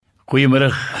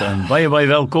Goeiemiddag en baie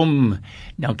welkom.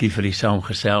 Dankie vir die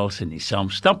saamgesels en die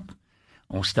saamstap.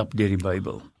 Ons stap deur die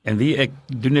Bybel. En ek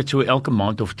doen dit so elke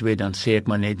maand of 2, dan sê ek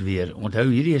maar net weer,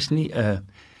 onthou, hierdie is nie 'n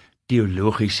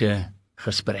teologiese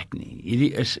gesprek nie.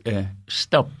 Hierdie is 'n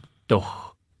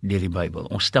staptog deur die Bybel.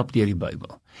 Ons stap deur die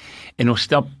Bybel. En ons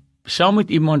stap saam met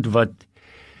iemand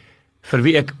vir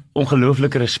wie ek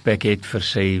ongelooflike respek het vir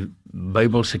sy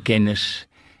Bybelse kennis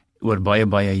oor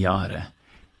baie jare.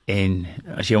 En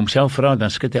as jy homself vra, dan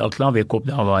skud hy al klaar weer kop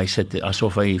daar waar hy sit,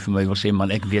 asof hy vir my wil sê,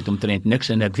 man, ek weet omtrent niks,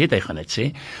 en ek weet hy gaan dit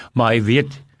sê, maar hy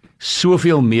weet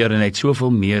soveel meer en hy het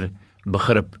soveel meer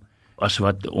begrip as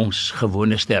wat ons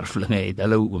gewone sterflinge het.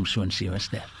 Hallo oom Soon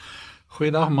Zevenster.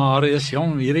 Goeiedag Marius,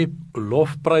 jong, hierdie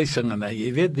lofprysing, en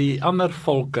jy weet die ander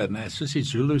volke, soos die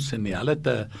Zulus en die,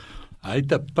 hy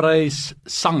het 'n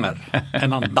pryssanger, en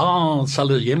dan sal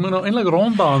jy moet nou eintlik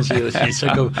ronddans hier, as jy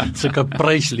sulke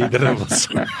prysliedere wil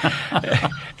sing.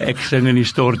 Ek sing in die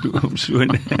stort, oom Soon.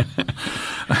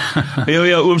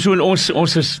 Ja, oom Soon,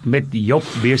 ons is met Job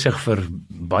besig vir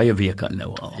baie weke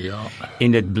nou al. Ja.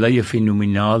 En dit bly 'n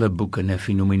fenominale boek en 'n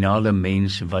fenominale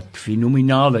mens wat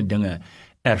fenominale dinge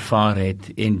ervaar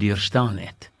het en deurstaan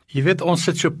het. Jy weet, ons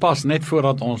sit so pas, net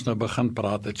voordat ons nou begin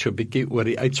praat, het so 'n bietjie oor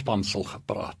die uitspansel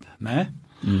gepraat, né?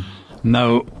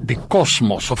 Nou, die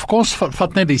kosmos, of kom ons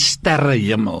vat net die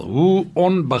sterrehemel, hoe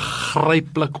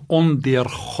onbegryplik,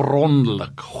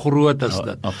 ondeurgrondelik groot is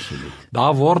dit. Absoluut.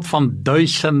 Daar word van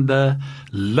duisende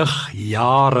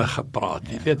ligjare gepraat.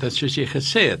 Jy weet, soos jy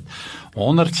gesê het,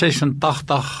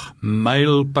 186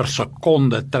 myl per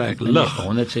sekonde trek lig.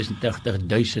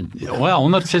 186.000. Ja,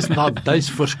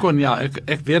 186.000 verskoon, ja,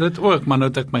 ek weet dit ook, maar nou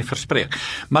het ek my verspreek.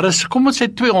 Maar kom ons sê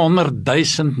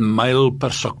 200.000 myl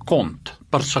per sekond.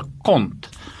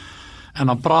 En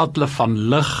dan praat hulle van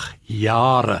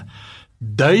ligjare,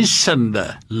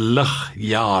 duisende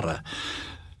ligjare.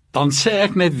 Dan sê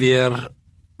ek net weer,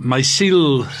 my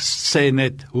siel sê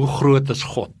net, hoe groot is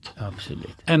God?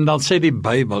 Absoluut. En dan sê die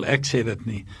Bybel, ek sê dit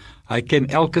nie, hy ken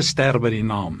elke ster by die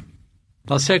naam.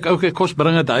 Dan sê ek, okay, kom ons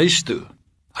bring dit huis toe.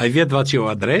 Hy weet wat jou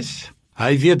adres,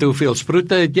 hy weet hoeveel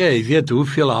sproete het jy, hy weet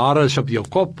hoeveel hare is op jou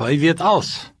kop, hy weet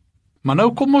alles. Maar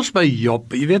nou kom ons by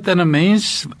Job, jy weet, en 'n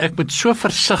mens, ek moet so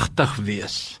versigtig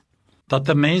wees, dat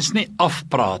 'n mens nie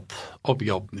afpraat op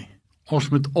Job nie. Ons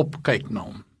moet opkyk na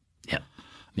hom. Ja.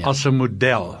 As 'n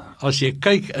model. As jy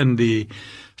kyk in die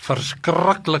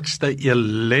verskriklikste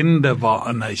ellende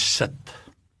waarin hy sit.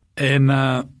 En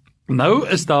nou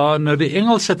is daar, die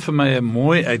Engels het vir my 'n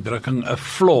mooi uitdrukking, 'n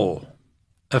flaw,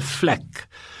 'n vlek.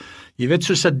 Jy weet,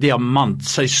 soos 'n diamant,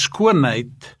 sy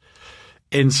skoonheid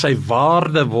en sy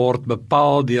waarde word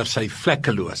bepaal deur sy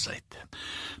vlekkeloosheid.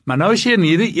 Maar nou as jy in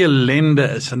hierdie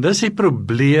ellende is, en dis die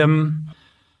probleem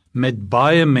met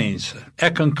baie mense,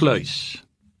 ek inkluis,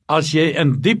 as jy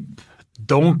in diep,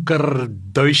 donker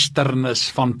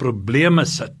duisternis van probleme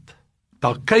sit,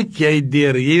 dan kyk jy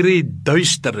deur hierdie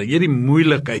duistere, hierdie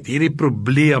moeilikheid, hierdie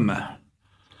probleme,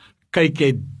 kyk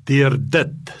jy deur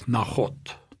dit na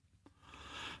God.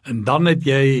 En dan het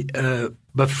jy 'n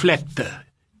bevlekte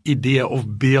idee of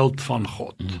beeld van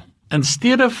God. In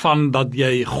steede van dat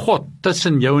jy God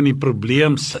tussen jou en die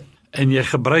probleem sit, en jy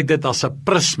gebruik dit as 'n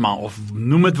prisma, of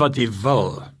noem dit wat jy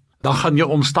wil, dan gaan jou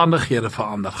omstandighede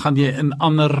verander, gaan jy in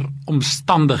ander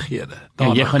omstandighede.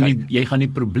 En jy gaan die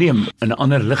probleem in 'n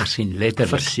ander lig sien, letterlik.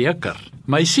 Verseker.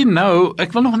 Maar jy sien nou,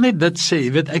 ek wil nog net dit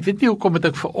sê, ek weet nie hoekom het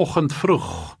ek vanoggend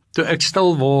vroeg, toe ek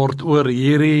stil word oor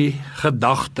hierdie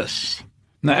gedagtes.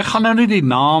 Nou, ek gaan nou nie die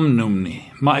naam noem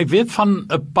nie, maar ek weet van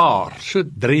 'n paar, so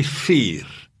 3, 4,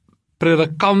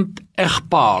 predikant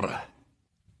egpare,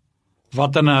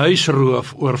 wat in 'n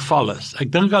huisroof oorval is.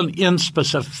 Ek dink aan een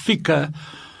spesifieke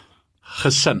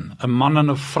gesin, 'n man en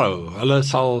 'n vrou,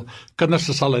 kinders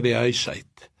is al uit die huis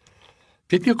uit.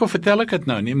 Weet nie, of vertel ek dit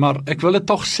nou nie, maar ek wil dit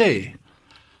tog sê.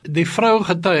 Die vrou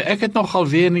getuig, ek het nogal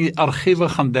weer in die argiewe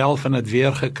gaan delf en het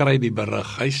weer gekry die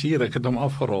berig. Hy's hier, ek het hom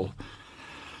afgerol.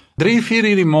 3, 4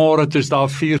 hierdie môre, toe is daar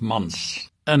 4 mans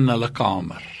in hulle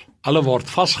kamer. Hulle word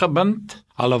vasgebind,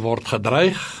 hulle word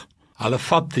gedreig, hulle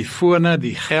vat die fone,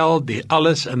 die geld, die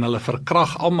alles, en hulle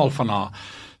verkrag almal van haar,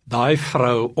 daai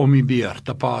vrou om die beurt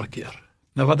 'n paar keer.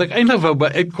 Nou wat ek eintlik wou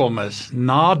by uitkom is,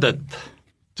 na dit,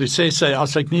 toe sê sy,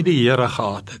 as ek nie die Here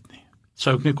gehad het nie,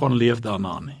 sou ek nie kon leef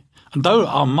daarna nie. En toe,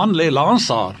 haar man lê langs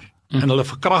haar, en hulle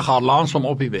verkrag haar langs hom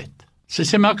op die bed. Sy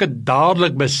sê, maar ek het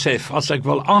dadelik besef, as ek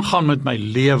wil aangaan met my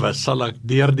lewe, sal ek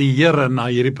deur die Here na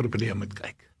hierdie probleem moet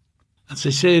kyk. En sy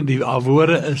sê, haar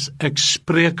woorde is, ek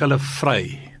spreek hulle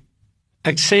vry.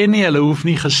 Ek sê nie, hulle hoef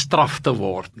nie gestraf te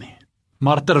word nie.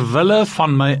 Maar terwille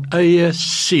van my eie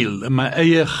siel en my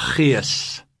eie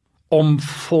gees, om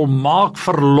volmaak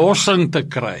verlossing te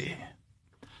kry,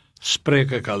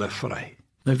 spreek ek hulle vry.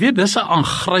 Nou weet, dis 'n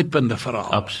aangrypende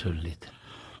verhaal. Absoluut.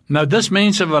 Nou dis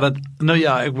mense wat dit, nou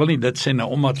ja, ek wil nie dit sê nou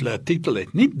omdat hulle 'n titel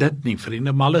het, nie dit nie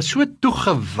vriende, maar hulle is so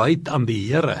toegewyd aan die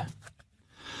Here.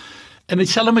 En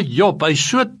dieselfde met Job, hy is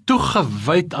so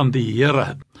toegewyd aan die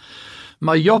Here.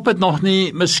 Maar Job het nog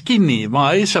nie, miskien nie,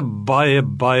 maar hy is 'n baie,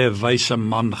 baie wyse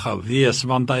man gewees,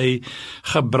 want hy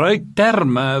gebruik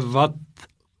terme wat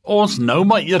ons nou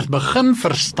maar eers begin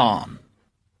verstaan.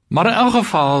 Maar in elk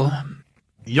geval,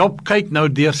 Job kyk nou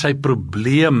deur sy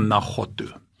probleem na God toe.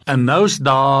 En nou is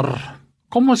daar,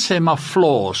 kom ons sê maar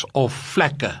flaws of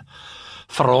vlekke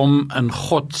vir hom in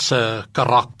God se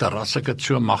karakter, as ek dit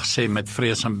so mag sê met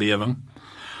vrees en bewing.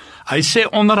 Hy sê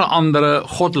onder andere,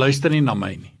 God luister nie na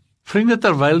my nie. Vriende,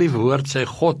 terwyl die woord sê,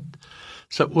 God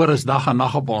se oor is dag en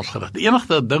nag op ons gerig. Die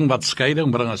enigste ding wat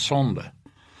skeiding bring is sonde.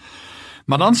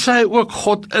 Maar dan sê hy ook,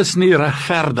 God is nie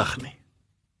regverdig nie.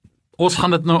 Ons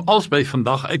gaan dit nou alsby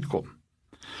vandag uitkom.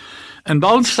 En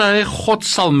dan sê hy, God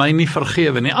sal my nie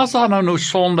vergewe nie. As daar nou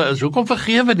sonde is, hoekom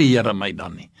vergewe die Here my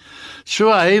dan nie?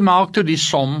 So hy maak toe die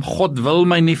som, God wil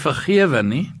my nie vergewe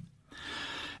nie.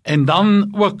 En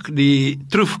dan ook die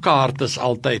troefkaart is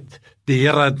altyd, die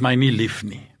Here het my nie lief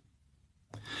nie.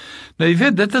 Nou jy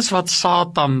weet, dit is wat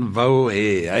Satan wou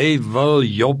hê. Hy wil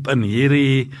Job in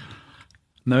hierdie,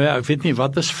 nou ja, ek weet nie,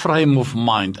 wat is frame of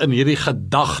mind, in hierdie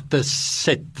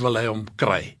gedagteset wil hy hom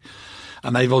kry.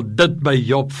 En hy wil dit by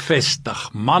Job vestig.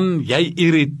 Man, jy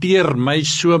irriteer my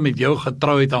so met jou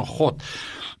getrouheid aan God.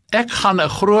 Ek gaan 'n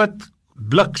groot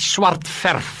blik swart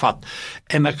verf vat,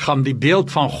 en ek gaan die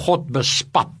beeld van God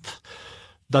bespat,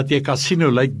 dat jy kan sien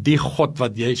hoe lyk die God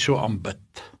wat jy so aanbid.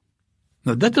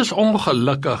 Nou dit is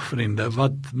ongelukkig, vriende,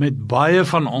 wat met baie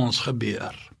van ons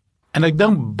gebeur. En ek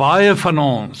dink baie van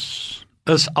ons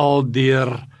is al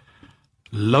deur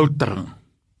loutering,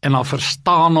 en dan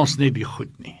verstaan ons nie die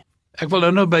goed nie. Ek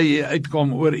wil nou by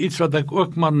uitkom oor iets wat ek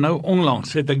ook maar nou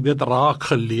onlangs het ek dit raak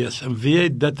gelees, en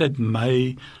weet dit het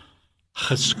my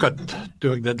geskut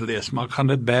toe ek dit lees, maar ek gaan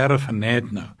dit bære van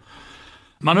net nou.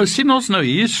 Maar nou sien ons nou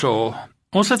hierso,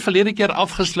 ons het verlede keer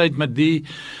afgesluit met die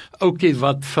ouetjie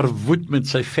wat verwoed met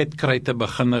sy vetkruite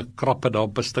beginne krappe daar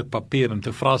op 'n stuk papier, en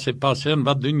toe vra sy pas, en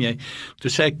wat doen jy?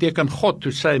 Toe sê ek teken God,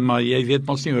 toe sê hy, maar jy weet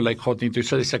mos nie hoe lyk God nie, toe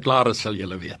sê hy, sy klaar is, sal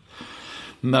julle weet.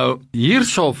 Nou,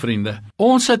 hierso vriende,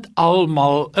 ons het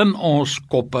almal in ons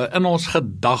koppe, in ons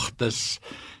gedagtes,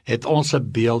 het ons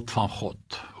 'n beeld van God,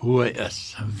 hoe hy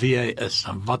is, en wie hy is,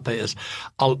 en wat hy is.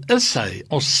 Al is hy,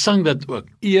 ons sing dit ook,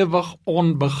 ewig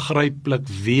onbegryplik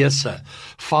wese,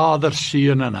 Vader,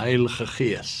 Seun en Heilige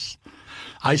Gees.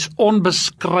 Hy is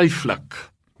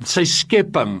onbeskryflik. Sy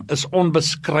skepping is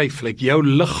onbeskryflik. Jou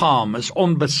liggaam is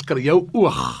onbeskryflik. Jou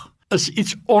oog is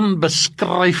iets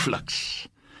onbeskryfliks.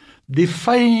 Die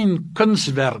fyn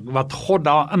kunswerk wat God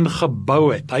daarin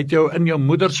gebou het, hy het jou in jou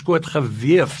moederskoot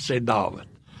geweef, sê Dawid.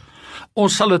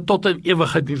 Ons sal dit tot in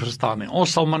ewigheid nie verstaan nie.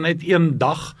 Ons sal maar net een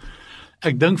dag,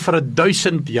 ek dink vir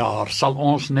 1000 jaar, sal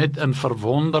ons net in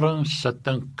verwondering sit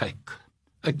en kyk.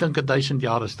 Ek dink 1000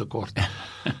 jaar is te kort.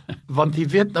 Want jy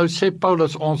weet nou, sê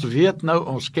Paulus, ons weet nou,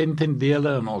 ons ken ten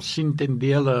dele, en ons sien ten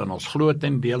dele, en ons glo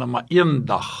ten dele, maar een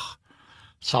dag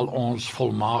sal ons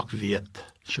volmaak weet.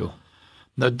 So.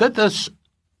 Nou dit is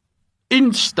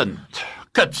instant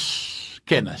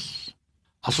kennis,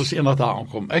 as ons eendag daar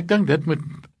aankom. Ek dink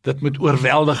dit moet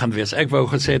oorweldigend wees. Ek wou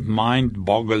gesê het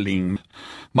mind-boggling.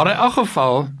 Maar in elk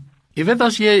geval, jy weet,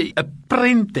 as jy 'n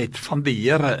prent het van die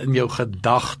Here in jou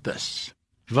gedagtes,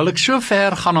 wil ek so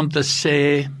ver gaan om te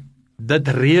sê, dit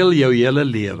reël jou hele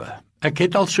lewe. Ek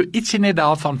het al so ietsie net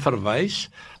daarvan verwys,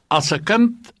 as 'n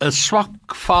kind 'n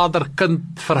swak vader-kind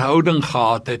verhouding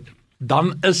gehad het,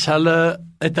 dan het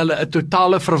hulle 'n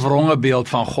totale verwronge beeld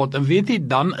van God, en weet jy,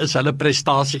 dan is hulle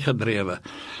prestasie gedrewe.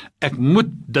 Ek moet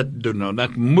dit doen, en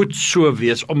ek moet so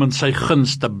wees om in sy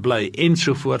guns te bly,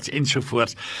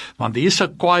 ensovoorts, want hier is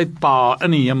 'n kwaai pa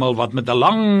in die hemel wat met 'n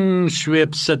lang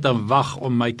sweep sit en wag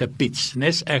om my te piets.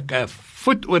 Nes ek 'n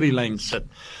voet oor die lyn sit,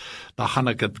 dan gaan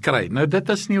ek dit kry. Nou dit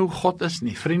is nie hoe God is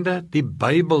nie, vriende. Die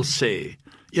Bybel sê,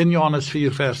 1 Johannes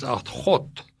 4 vers 8,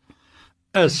 God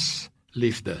is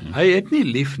liefde. Hy het nie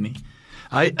lief nie.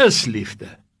 Hy is liefde.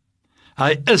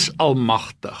 Hy is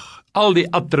almagtig. Al die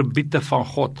attribute van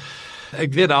God.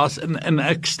 Ek weet daar's, en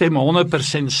ek stem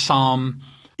 100% saam,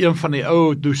 een van die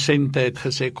ou dosente het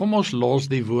gesê, kom ons los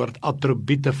die woord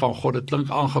attribute van God, dit klink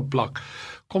aangeplak.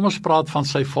 Kom ons praat van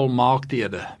sy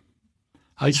volmaakthede.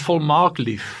 Hy's volmaak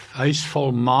lief, hy's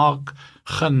volmaak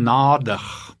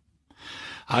genadig,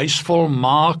 hy's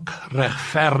volmaak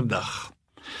regverdig.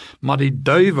 Maar die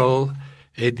duiwel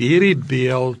het hierdie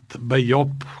beeld by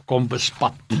Job kom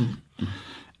bespat.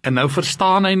 En nou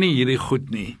verstaan hy nie hierdie goed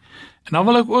nie. En dan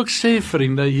wil ek ook sê,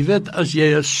 vriende, jy weet, as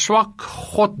jy 'n swak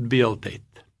Godbeeld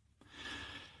het,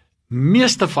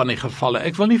 meeste van die gevalle,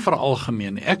 ek wil nie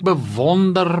veralgemeen nie, ek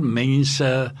bewonder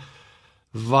mense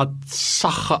wat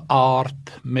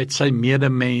saggeaard met sy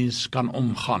medemens kan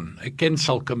omgaan. Ek ken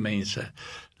sulke mense,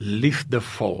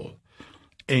 liefdevol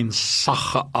en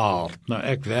saggeaard. Nou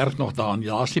ek werk nog daaraan,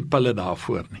 daar's nie pille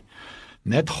daarvoor nie.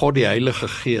 Net God die Heilige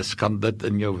Gees kan dit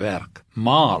in jou werk.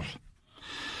 Maar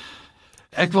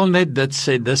ek wil net dit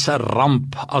sê, dis 'n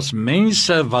ramp as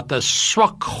mense wat 'n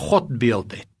swak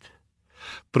Godbeeld het,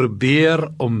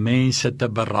 probeer om mense te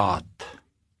beraad.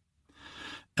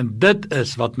 En dit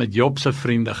is wat met Job se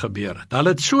vriende gebeur het. Hulle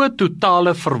het so 'n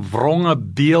totale verwronge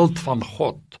beeld van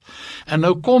God. En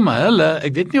nou kom hulle,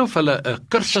 ek weet nie of hulle 'n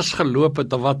kursus geloop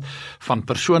het of wat, van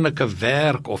persoonlike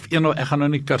werk, of ek gaan nou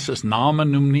nie kursus name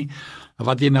noem nie,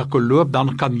 wat jy nou kan loop,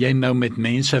 dan kan jy nou met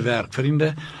mense werk.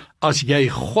 Vriende, as jy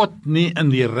God nie in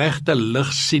die regte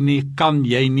lig sien nie, kan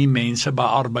jy nie mense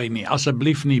bearbei nie.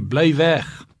 Asseblief nie, bly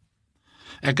weg.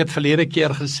 Ek het verlede keer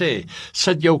gesê,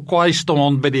 sit jou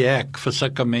kwaaistond by die hek vir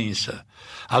sulke mense.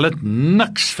 Hulle het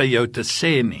niks vir jou te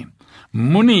sê nie.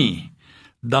 Moenie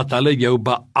dat hulle jou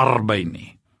bearbei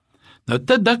nie. Nou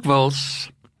te dikwels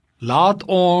laat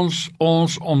ons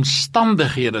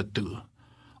omstandighede toe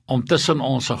om tussen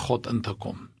ons en God in te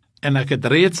kom. En ek het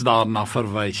reeds daarna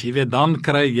verwys. Jy weet, dan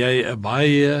kry jy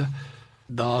 'n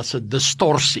daar's 'n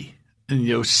distorsie in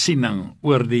jou siening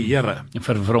oor die Here. 'n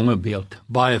verwronge beeld.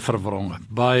 Baie verwronge,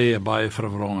 baie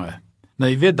verwronge. Nou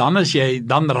jy weet,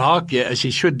 dan raak jy, as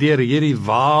jy so deur hierdie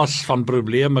waas van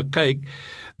probleme kyk,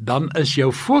 dan is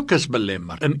jou fokus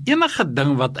belemmer. En enige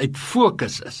ding wat uit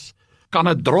fokus is, kan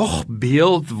 'n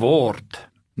drogbeeld word.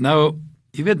 Nou,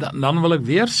 jy weet, dan wil ek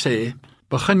weer sê,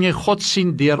 begin jy God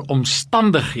sien deur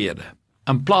omstandighede,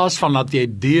 in plaas van dat jy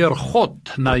deur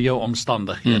God na jou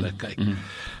omstandighede kyk.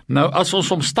 Nou, as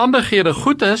ons omstandighede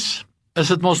goed is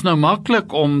dit mos nou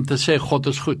maklik om te sê God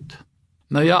is goed.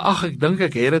 Nou ja, ek dink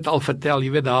ek het dit al vertel,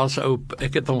 jy weet, daar's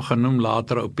ek het hom genoem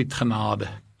later, ou Piet Genade.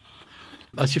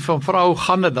 As jy van vrou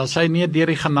gaan dit, dan sê hy nie deur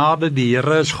die genade, die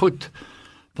Here is goed.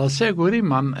 Dan sê ek, hoorie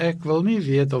man, ek wil nie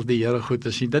weet of die Here goed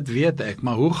is nie, dit weet ek,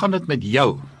 maar hoe gaan dit met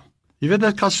jou? Jy weet,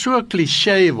 dit kan so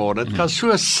kliseë word, dit kan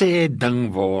so sê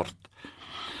ding word.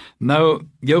 Nou,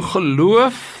 jou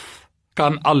geloof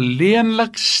kan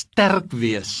alleenlik sterk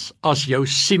wees as jou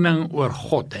siening oor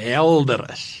God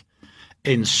helder is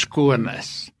en skoon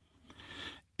is.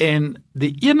 En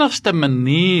die enigste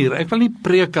manier, ek wil nie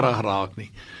prekerig raak nie,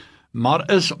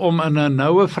 maar is om in 'n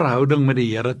noue verhouding met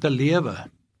die Here te lewe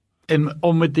en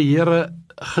om met die Here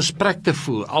gesprek te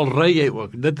voer, al ry jy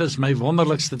ook. Dit is my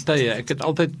wonderlikste tye. Ek het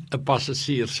altyd 'n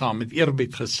passasier saam met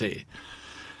eerbied gesê.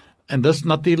 En dis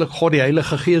natuurlik God die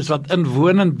Heilige Gees wat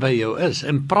inwonend by jou is,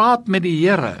 en praat met die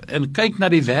Here, en kyk na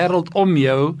die wêreld om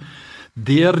jou,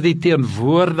 deur die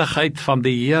teenwoordigheid van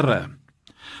die Here.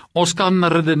 Ons kan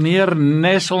redeneer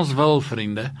nes ons wil,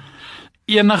 vriende.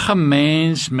 Enige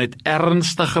mens met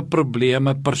ernstige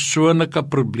probleme, persoonlike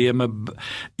probleme,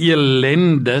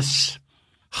 elendes,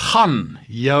 gaan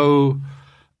jou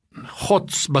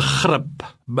godsbegrip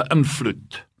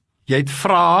beïnvloed. Jy het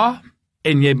vrae,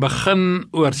 en jy begin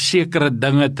oor sekere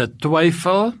dinge te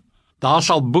twyfel. Daar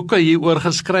sal boeke hieroor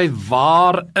geskryf,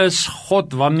 waar is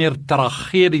God wanneer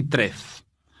tragedie tref?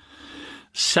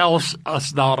 Selfs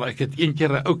as daar, ek het een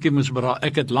keer 'n ouetjie moes beraad,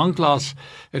 ek het lanklaas,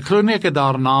 ek glo nie ek het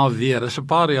daarna weer, is 'n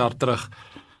paar jaar terug,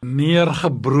 meer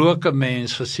gebroke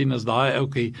mens gesien as daai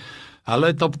ouetjie. Hulle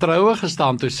het op troue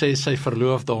gestaan, toe sê sy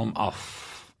verloofde hom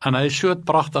af. En hy is so 'n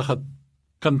pragtige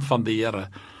kind van die Here.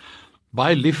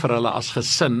 Baie lief vir hulle as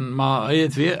gesin, maar hy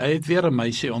het weer 'n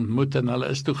meisie ontmoet en hulle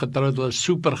is toe getroud, hulle is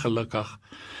super gelukkig.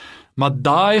 Maar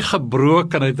daai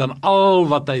gebrokenheid en al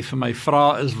wat hy vir my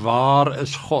vra is, waar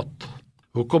is God?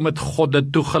 Hoekom het God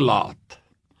dit toegelaat?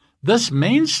 Dis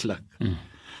menslik.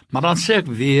 Maar dan sê ek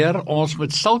weer, ons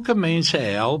moet sulke mense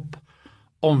help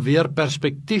om weer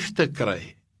perspektief te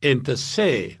kry en te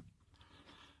sê,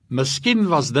 miskien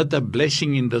was dit 'n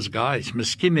blessing in disguise,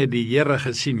 miskien het die Here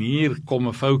gesien, hier kom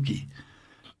 'n foutjie,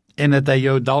 en het hy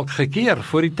jou dalk gekeer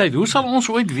voor die tyd. Hoe sal ons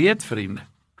ooit weet, vriende?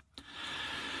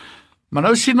 Maar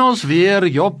nou sien ons weer,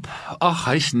 Job,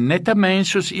 hy's net 'n mens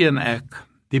soos u en ek.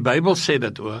 Die Bybel sê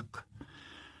dit ook.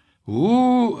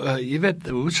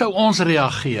 Hoe sou ons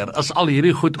reageer as al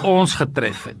hierdie goed ons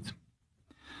getref het?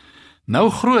 Nou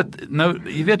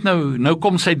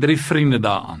kom sy 3 vriende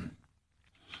daaraan.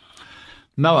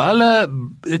 Nou hulle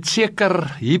het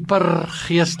seker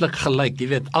hypergeestelik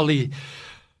gelyk, al die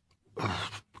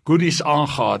goodies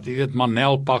aangetree, jy weet,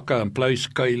 manelpakke en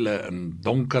pluiskuile en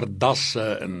donker dasse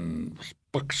en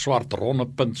pikswart ronde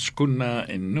punt skoene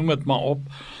en noem dit maar op,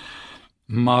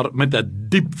 maar met 'n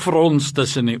diep frons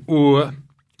tussen die oë,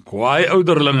 kwaai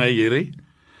ouderlinge hierdie,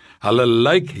 hulle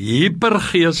lyk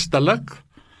hypergeestelik,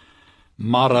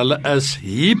 maar hulle is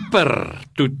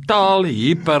totaal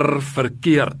hyper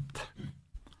verkeerd.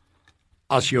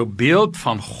 As jou beeld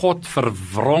van God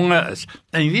verwronge is,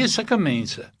 en jy weet sulke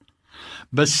mense,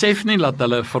 besef nie dat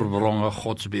hulle 'n verwronge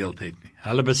godsbeeld het nie.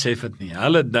 Hulle besef dit nie.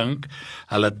 Hulle dink,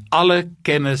 hulle het alle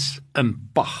kennis in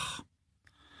pag.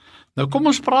 Nou kom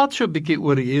ons praat so 'n bietjie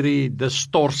oor hierdie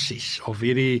distorsies, of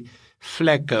hierdie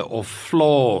vlekke of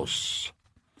flaws,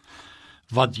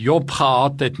 wat Job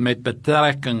gehad het met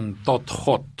betrekking tot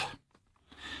God.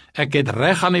 Ek het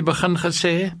reg aan die begin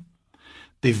gesê,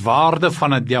 die waarde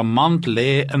van 'n diamant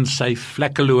lê in sy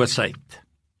vlekkeloosheid.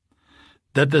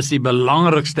 Dit is die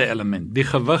belangrikste element. Die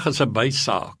gewig is 'n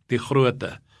bysaak, die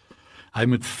grootte. Hy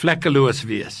moet vlekkeloos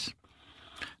wees.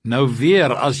 Nou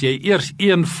weer, as jy eers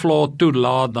een flaw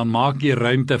toelaat, dan maak jy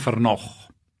ruimte vir nog.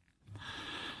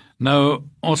 Nou,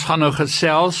 ons gaan nou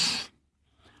gesels,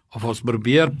 of ons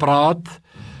probeer praat,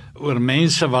 oor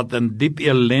mense wat in diep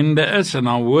ellende is, en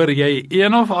dan hoor jy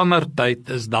een of ander tyd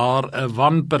is daar 'n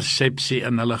wanpersepsie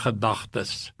in hulle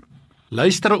gedagtes.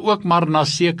 Luister ook maar na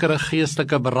sekere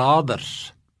geestelike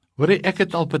beraders. Hoor jy, ek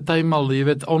het al partymal, jy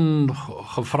weet,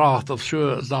 ongevraagd of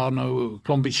so, is daar nou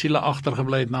klompie siele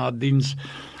agtergebly na 'n diens,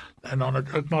 en dan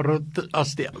het ek maar,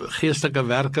 as die geestelike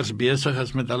werkers besig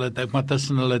is met hulle, het ek maar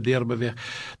tussen hulle deur beweeg,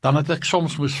 dan het ek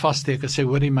soms moes vassteek en sê,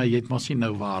 hoorie, maar jy het mos nie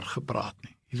nou waar gepraat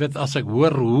nie. Jy weet, as ek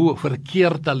hoor hoe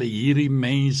verkeerd hulle hierdie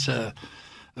mense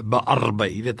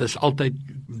bearbei, jy weet, is altyd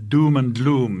doom and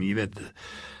gloom, jy weet.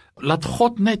 Laat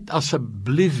God net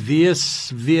asseblief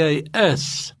wees wie hy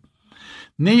is.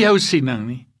 Nie jou siening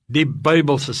nie, die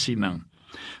Bybelse siening.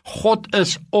 God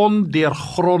is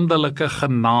ondeurgrondelike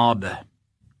genade.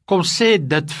 Kom sê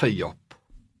dit vir Job.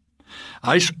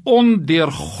 Hy's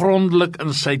ondeurgrondelik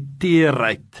in sy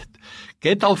teerheid. Ek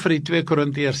het al vir die 2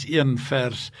 Korintiërs 1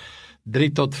 vers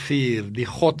 3 tot 4, die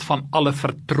God van alle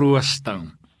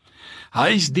vertroosting.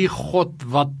 Hy's die God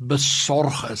wat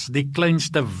besorg is, die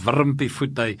kleinste wurmpie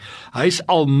voet hy. Hy's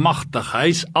almagtig,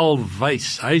 hy's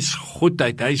alwys, hy's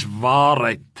goedheid, hy's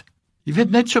waarheid. Jy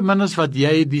weet net so min as wat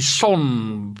jy die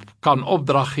son kan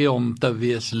opdrag gee om te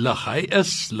wees lig. Hy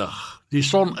is lig. Die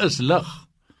son is lig.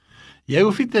 Jy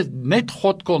hoef nie net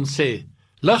God kon sê,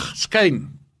 lig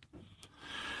skyn.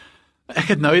 Ek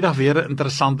het nou eendag weer 'n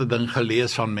interessante ding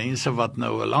gelees van mense wat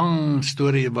nou 'n lang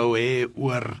storie wou hê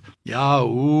oor, ja,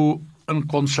 hoe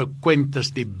inkonsekwent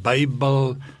is die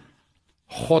Bybel.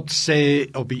 God sê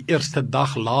op die eerste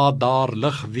dag laat daar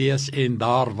lig wees en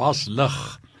daar was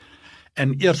lig.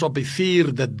 En eers op die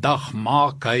 4de dag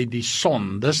maak hy die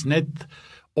son. Dis net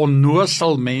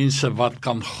onnosel mense wat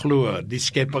kan glo, die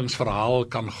skepingsverhaal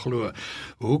kan glo.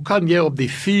 Hoe kan jy op die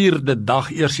 4de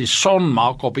dag eers die son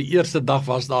maak, op die eerste dag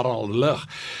was daar al lig?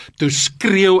 Toe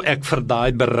skreeu ek vir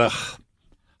daai berig,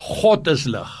 God is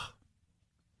lig.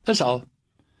 Dis al.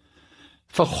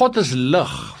 Vir God is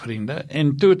lig, vriende,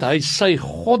 en toe het hy sy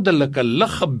goddelike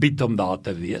lig gebied om daar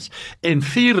te wees, en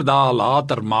 4 dae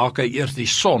later maak hy eers die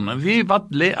son. En weet wat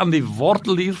lê aan die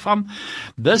wortel hiervan?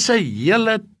 Dis 'n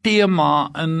hele tema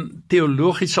in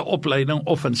teologiese opleiding,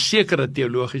 of in sekere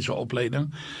teologiese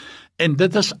opleiding, en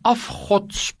dit is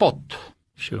afgodspot.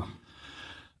 Sure.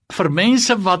 Vir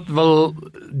mense wat wil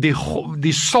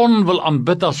die son wil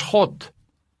aanbid as God,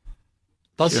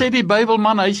 dan sê die Bybel,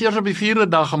 man, hy is eers op die 4de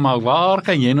dag gemaak. Waar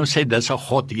kan jy nou sê, dis 'n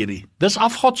God hierdie? Dis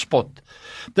afgodspot.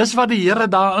 Dis wat die Here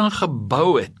daarin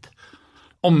gebou het,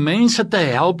 om mense te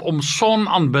help, om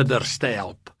sonaanbidders te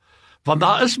help. Want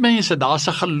daar is mense, daar's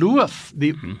 'n geloof,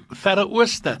 die Verre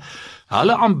Ooste,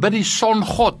 hulle aanbid die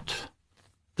son-God.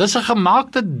 Dis 'n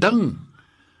gemaakte ding.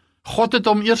 God het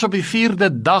hom eers op die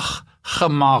 4de dag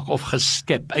gemaak, of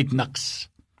geskep, uit niks.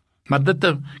 Maar dit,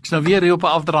 ek is nou weer hier op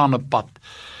 'n afdraande pad.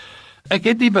 Ek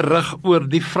het die berig oor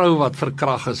die vrou wat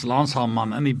verkrag is, langs haar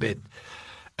man in die bed.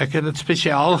 Ek het dit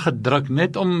spesiaal gedruk,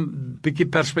 net om bietjie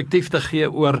perspektief te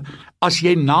gee oor, as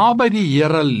jy naby die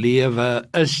Here lewe,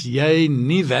 is jy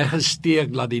nie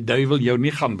weggesteek, dat die duiwel jou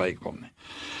nie gaan bykom nie.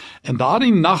 En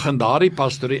daardie nag in daardie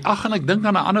pastorie, en ek dink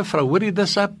aan 'n ander vrou, hoor jy,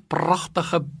 dis 'n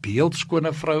pragtige,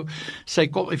 beeldskone vrou. Sy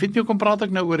kom, ek weet nie hoekom praat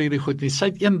ek nou oor hierdie goed nie, sy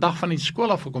het een dag van die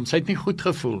skool afgekom, sy het nie goed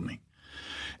gevoel nie.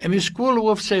 En die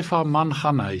skoolhoof sê vir haar man,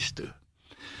 gaan huis toe.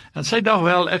 En sy dacht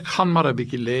wel, ek gaan maar 'n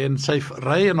bietjie lê, en sy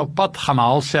ry en op pad gaan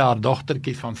haal sy haar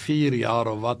dogtertjie van 4 jaar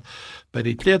of wat, by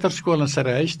die kleuterskool, en sy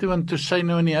ry huis toe, en toe sy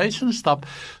nou in die huis instap,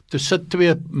 toe sit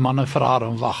 2 manne vir haar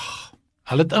en wag.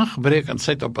 Hulle het ingebreek en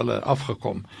sy het op hulle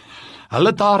afgekom.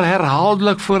 Hulle het haar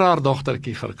herhaaldelik voor haar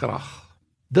dogtertjie verkragt.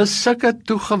 Dis sulke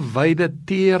toegewyde,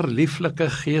 teer, lieflike,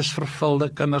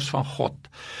 geesvervulde kinders van God.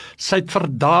 Sy het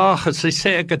verdaag, sy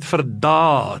sê ek het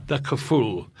verdaag, het ek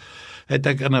gevoel, het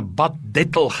ek in 'n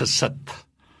baddettel gesit.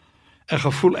 Ek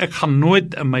gevoel ek gaan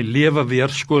nooit in my lewe weer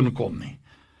skoon kom nie.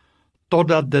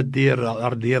 Totdat dit deur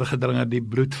haar deurgedring het, die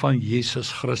bloed van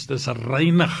Jesus Christus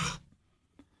reinig.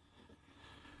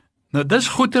 Nou dis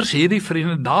goeters hierdie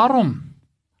vriende, daarom,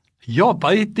 Job,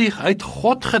 hy het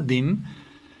God gedien.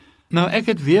 Nou ek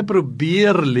het weer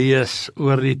probeer lees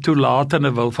oor die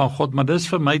toelatende wil van God, maar dis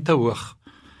vir my te hoog.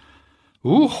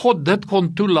 Hoe God dit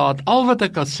kon toelaat, al wat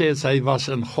ek kan sê is hy was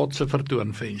in God se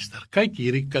vertoonvenster. Kyk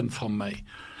hierdie kind van my.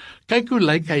 Kyk hoe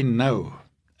lyk hy nou.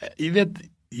 Jy weet,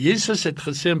 Jesus het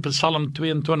gesê in Psalm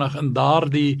 22, in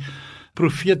daardie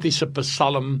profetiese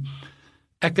psalm,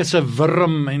 ek is 'n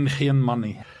wurm en geen man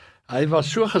nie. Hy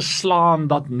was so geslaan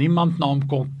dat niemand na hom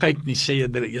kon kyk nie, sê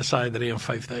Jesaja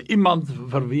 53. Iemand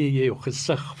vir wie jy jou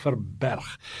gesig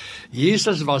verberg.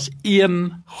 Jesus was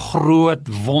een groot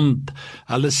wond.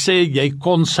 Hulle sê jy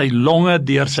kon sy longe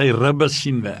deur sy ribbe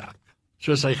sien werk,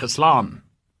 soos hy geslaan.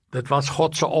 Dit was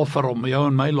God se offer om jou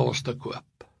en my los te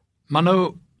koop. Maar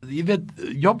nou, jy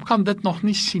weet, Job kan dit nog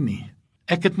nie sien nie.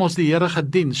 Ek het mos die Here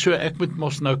gedien, so ek moet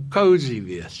mos nou cozy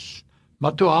wees.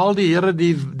 Maar toe haal die Here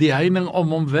die heining om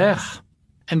hom weg,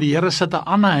 en die Here sit 'n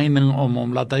ander heining om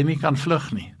hom, laat hy nie kan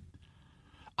vlug nie.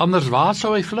 Anders waar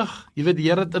sou hy vlug? Jy weet, die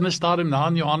Here het in 'n stadium na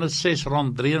in Johannes 6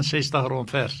 rond 63 rond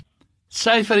vers,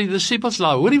 sê vir die disippels,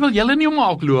 hoor jy wil julle nie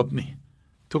omhoek loop nie.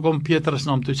 Toe kom Petrus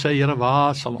na hom toe, sê Here,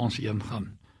 waar sal ons heen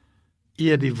gaan?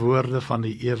 U die woorde van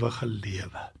die ewige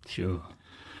lewe. Sure.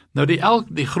 Nou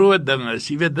die groot ding is,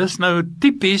 jy weet, dis nou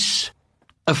tipies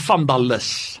 'n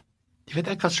vandalis. Jy weet,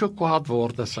 ek kan so kwaad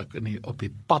word as ek op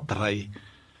die pad ry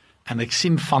en ek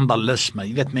sien vandalisme,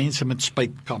 jy weet, mense met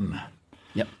spuitkanne.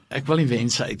 Ja. Ek wil nie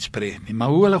wense uitspreek nie, maar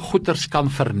hoe hulle goeders kan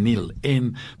verniel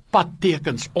en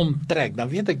padtekens omtrek, dan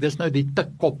weet ek, dis nou die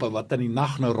tikkoppe wat in die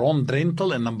nag nou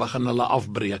ronddrentel en dan begin hulle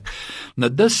afbreek. Nou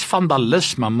dis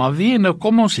vandalisme, maar wie, nou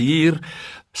kom ons hier,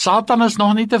 Satan is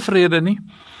nog nie tevrede nie.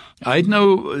 Hy het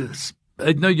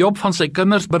nou Job van sy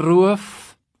kinders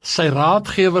beroof, sy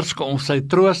raadgewers of sy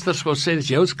troosters kon sê, dis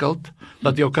jou skuld,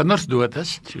 dat jou kinders dood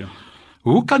is. Ja.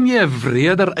 Hoe kan jy 'n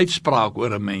wreder uitspraak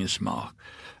oor 'n mens maak?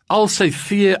 Al sy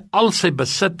vee, al sy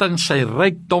besitting, sy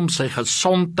rykdom, sy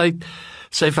gesondheid,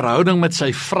 sy verhouding met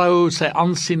sy vrou, sy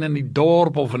aansien in die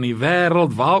dorp of in die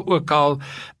wêreld, waar ook al,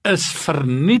 is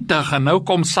vernietig, en nou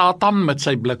kom Satan met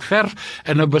sy blik verf,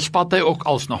 en nou bespat hy ook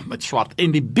alsnog met swart.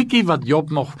 En die bietjie wat Job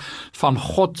nog van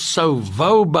God sou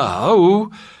wou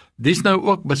behou, dis nou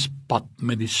ook bespat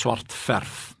met die swart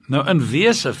verf. Nou in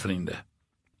wese, vriende,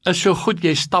 is so goed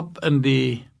jy stap in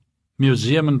die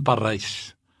museum in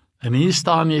Parys, en hier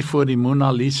staan jy voor die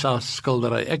Mona Lisa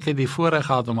skildery. Ek het die voorreg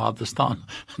gehad om daar te staan.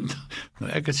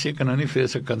 Nou, ek het seker nou nie vir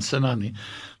so kunsinnig nie,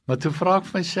 maar toe vra ek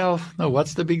vir myself, nou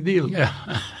what's the big deal? Ja.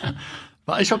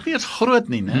 Maar hy is ook nie eens groot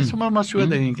nie, né? Sommer maar so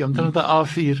dingetjie, omtrent 'n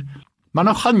A4. Maar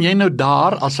nou gaan jy nou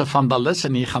daar as 'n vandalis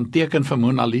en jy gaan teken vir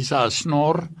Mona Lisa 'n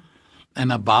snor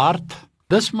en 'n baard.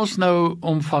 Dis mos nou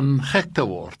om van gek te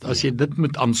word, as jy dit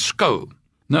moet aanskou.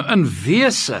 Nou in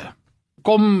wese,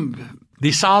 kom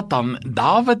die Satan,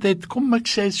 Dawid het, kom ek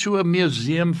sê, so 'n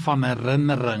museum van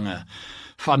herinneringe,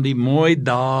 van die mooi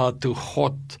dae toe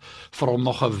God vir hom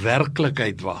nog 'n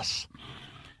werklikheid was.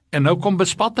 En nou kom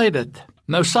bespat hy dit.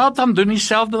 Nou Satan doen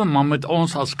dieselfde maar met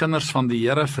ons as kinders van die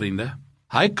Here, vriende.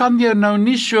 Hy kan jou nou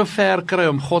nie so ver kry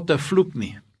om God te vloek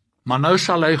nie, maar nou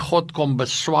sal hy God kom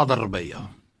beswadder by jou.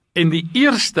 En die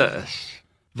eerste is,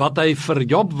 wat hy vir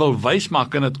Job wil wys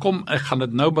maak, en ek gaan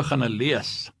dit nou begin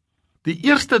lees. Die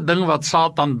eerste ding wat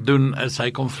Satan doen, is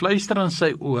hy kom fluister in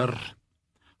sy oor,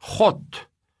 God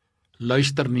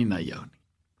luister nie na jou nie.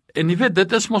 En jy weet,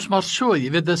 dit is mos maar so, jy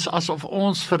weet, dit is asof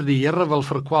ons vir die Here wil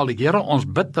verkwal. Here, ons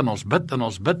bid en ons bid en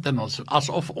ons bid en ons,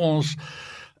 asof ons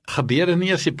gebede nie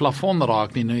eers die plafon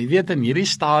raak nie. Nou jy weet, in hierdie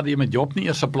stadium het Job nie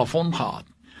eers 'n plafon gehad.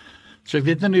 So ek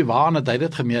weet nie waar het hy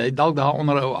dit gemeen, hy het dalk daar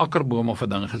onder 'n ou akkerboom of 'n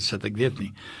ding gesit, ek weet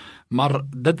nie. Maar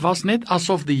dit was net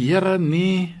asof die Here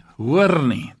nie hoor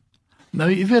nie. Nou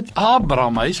jy weet,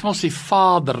 Abraham, hy is mos die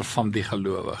vader van die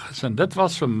gelowiges, en dit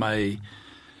was vir my,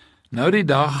 nou die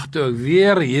dag toe ek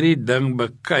weer hierdie ding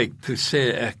bekyk, toe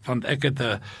sê ek, want ek het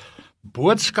 'n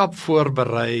boodskap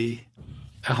voorberei,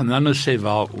 ek gaan nou sê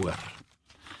waaroor.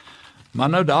 Maar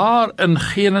nou daar in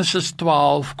Genesis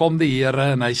 12 kom die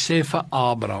Here en hy sê vir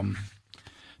Abraham,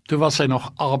 toe was hy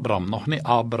nog Abraham, nog nie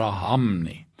Abraham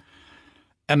nie,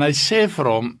 en hy sê vir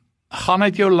hom, gaan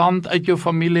uit jou land, uit jou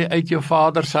familie, uit jou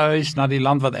vader se huis, na die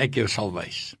land wat ek jou sal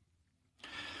wys.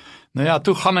 Nou ja,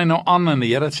 toe gaan hy nou aan, en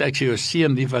die Here sê, ek sal jou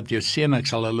seën, die wat jou seën, ek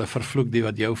sal hulle vervloek, die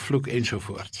wat jou vloek,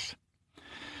 ensovoorts.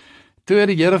 Toe het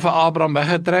die Here vir Abraham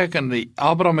weggetrek, en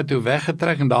Abraham het toe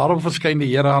weggetrek, en daarom verskyn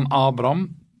die Here aan Abraham,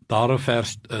 daar in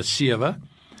vers 7,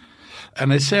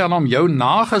 en hy sê aan hom, jou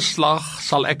nageslag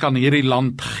sal ek aan hierdie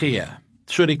land gee.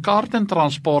 So die kaart en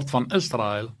transport van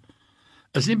Israel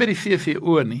is nie by die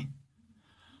VVO nie,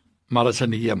 maar is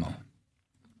in die hemel.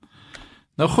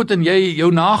 Nou goed, en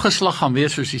jou nageslag gaan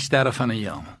wees soos die sterre van die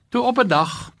hemel. Toe op 'n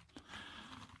dag,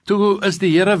 toe is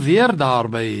die Here weer daar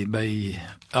by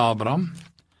Abraham,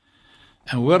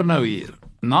 en hoor nou hier,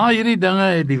 na hierdie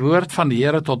dinge het die woord van die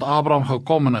Here tot Abraham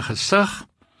gekom in 'n gesig,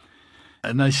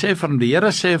 en hy sê vir hom, die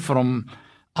Here sê vir hom,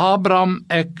 Abraham,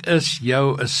 ek is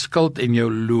jou 'n skuld en jou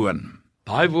loon.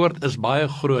 Daai woord is baie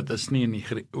groot, is nie in die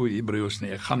Hebreëus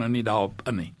nie, ek gaan nou nie daarop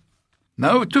in nie.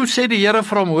 Nou, toe sê die Here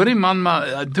vir hom, hoorie man,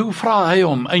 maar toe vra hy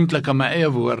hom eintlik in my eie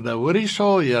woorde, hoorie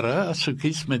so Here, as ek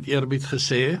iets met eerbied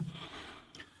gesê,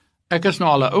 ek is nou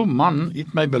al 'n ou man,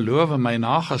 het my beloof my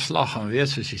nageslag gaan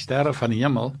wees soos die sterre van die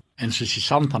hemel, en soos die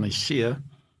sand aan die see,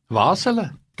 waar is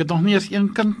hulle? Ek het nog nie eens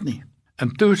een kind nie. En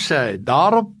toe sê hy,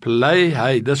 daarop lei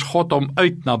hy, dis God hom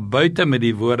uit na buite met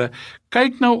die woorde,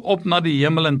 kyk nou op na die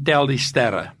hemel en tel die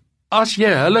sterre. As jy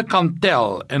hulle kan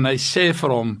tel, en hy sê vir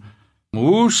hom,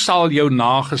 hoe sal jou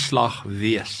nageslag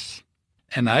wees?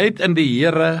 En hy het in die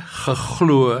Here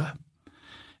geglo,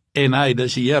 en hy,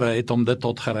 dis die Here, het hom dit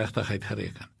tot geregtigheid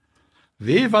gereken.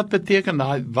 Wat beteken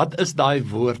daai, wat is daai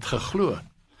woord geglo?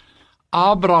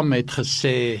 Abraham het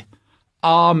gesê,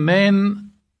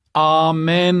 Amen,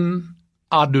 Amen,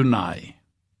 Adonai.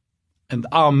 En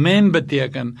Amen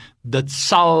beteken, dit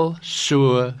sal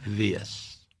so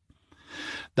wees.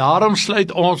 Daarom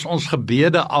sluit ons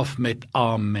gebede af met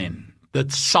Amen.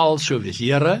 Dit sal so wees.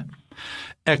 Here,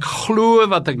 ek glo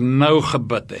wat ek nou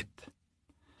gebid het.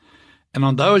 En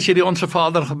onthou as jy die Onse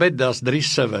Vader gebed, dis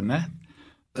 3:7, né?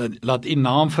 Laat u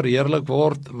naam verheerlik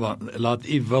word, laat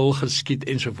u wil geskied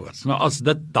ensovoorts. Nou as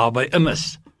dit daarby in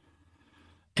is,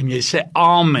 en jy sê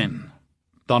Amen,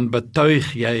 dan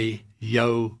betuig jy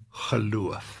jou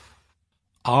geloof.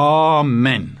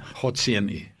 Amen. God seën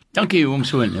u. Dankie oom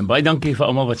Soon, en baie dankie vir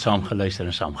almal wat saam geluister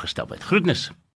en saam gestap het. Groetnis.